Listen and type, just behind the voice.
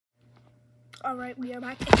Alright, we are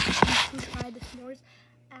back to try the s'mores.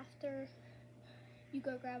 After you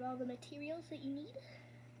go grab all the materials that you need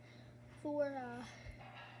for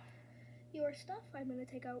your stuff, I'm going to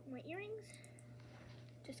take out my earrings.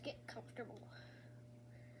 Just get comfortable.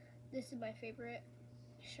 This is my favorite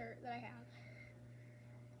shirt that I have.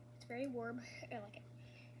 It's very warm. I like it.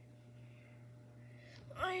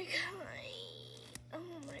 Okay. Oh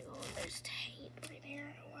my god, there's tape right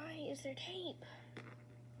there. Why is there tape?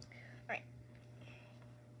 Alright.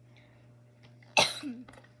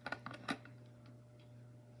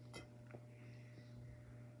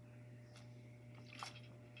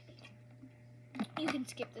 You can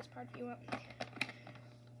skip this part if you want.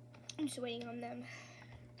 I'm just waiting on them.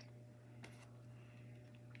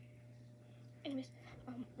 Anyways,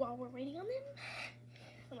 while we're waiting on them,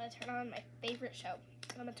 I'm gonna turn on my favorite show.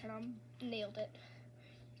 I'm gonna turn on Nailed It.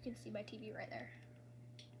 You can see my TV right there.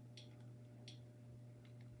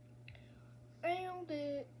 Nailed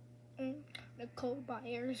It. Nicole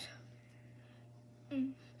Byers.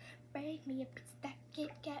 Bake me a piece of that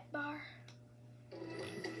Kit Kat bar.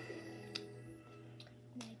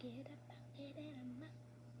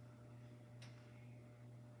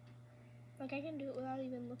 Like, I can do it without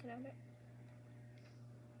even looking at it.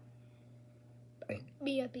 Bake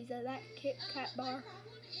me a piece of that Kit Kat bar.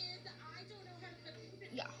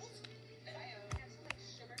 Yeah.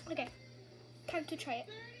 Okay. Time to try it.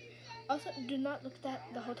 Also, do not look at that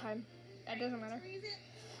the whole time. That doesn't matter.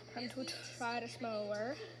 Time to try the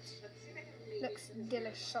s'more. Looks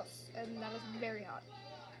delicious, and that is very hot.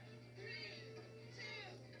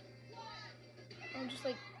 I'm just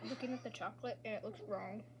like looking at the chocolate, and it looks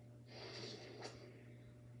wrong.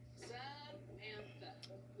 Samantha,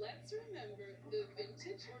 let's remember the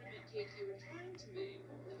vintage ornament cake you were trying to make,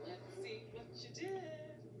 and let's see what you did.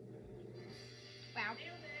 Wow.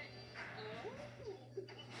 Oh.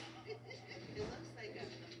 It looks like a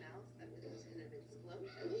mouse that was in an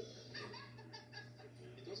explosion.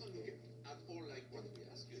 It doesn't look at all like what we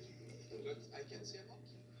asked you to do, but I can see a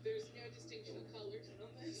monkey. There's no distinction of colors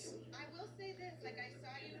on this. I will say this, like I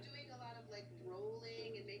saw you doing a lot of like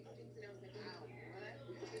rolling and making things and I was like, wow, what?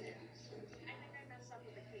 I think I messed up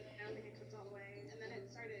with the cake. I don't think it cooked all the way. And then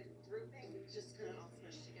it started drooping, just kind of all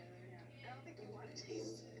smushed together. Yeah. I don't think you want to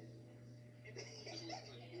taste it.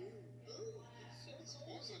 It's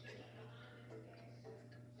frozen.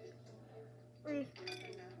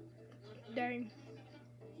 Dang.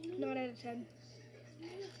 9 out of 10.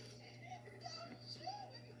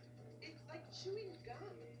 It's like chewing gum.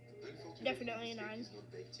 Unfortunately, Definitely a this 9. cake is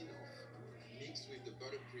not baked enough. Mixed with the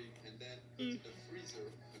buttercream and then put in the freezer,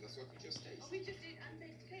 and that's what we just tasted. Oh, we just ate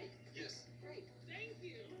unbaked cake. Yes. Great. Thank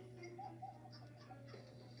you.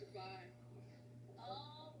 Goodbye.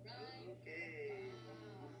 All right. Okay.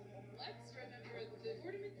 Let's remember the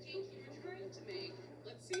ornament cake you were trying to make.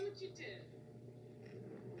 Let's see what you did.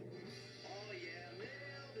 Oh yeah,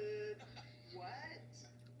 nailed it. What?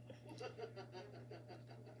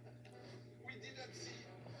 We didn't see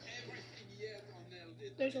everything yet on Nailed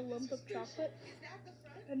It. There's a lump of chocolate. Is that the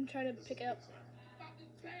front? I'm trying to pick it up. Fucking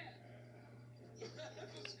bad. That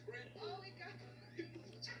was great. Oh, it got.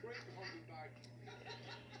 It's great on the back.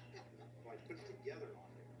 If I put it together on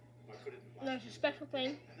it, if I put it in There's a special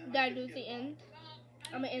thing that I do at the end.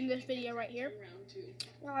 I'm gonna end this video right here Round two.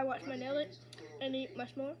 while I watch my Nailed It and eat my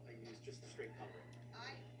s'more. I use just the straight color.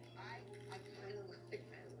 I kind of like I love it.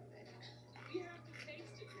 We have to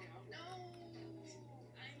taste it now. No.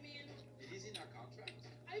 I mean, It is in our contract.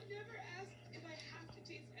 I've never asked if I have to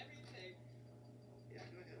taste everything. Yeah,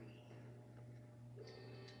 go ahead.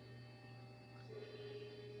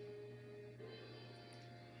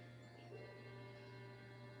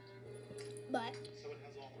 But So it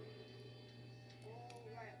has all of it. All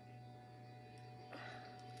right.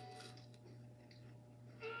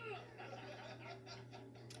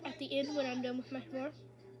 at the end, when I'm done with my s'more,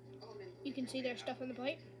 Almond. you can see there's stuff on the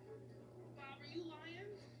plate. Bob, are you lying?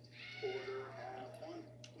 Quarter, half, one.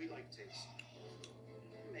 We like taste.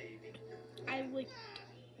 Maybe.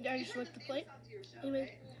 I just licked the plate. It's onto your show, Anyways,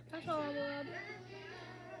 right? that's all I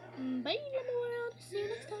will. Bye, world. See you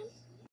next time.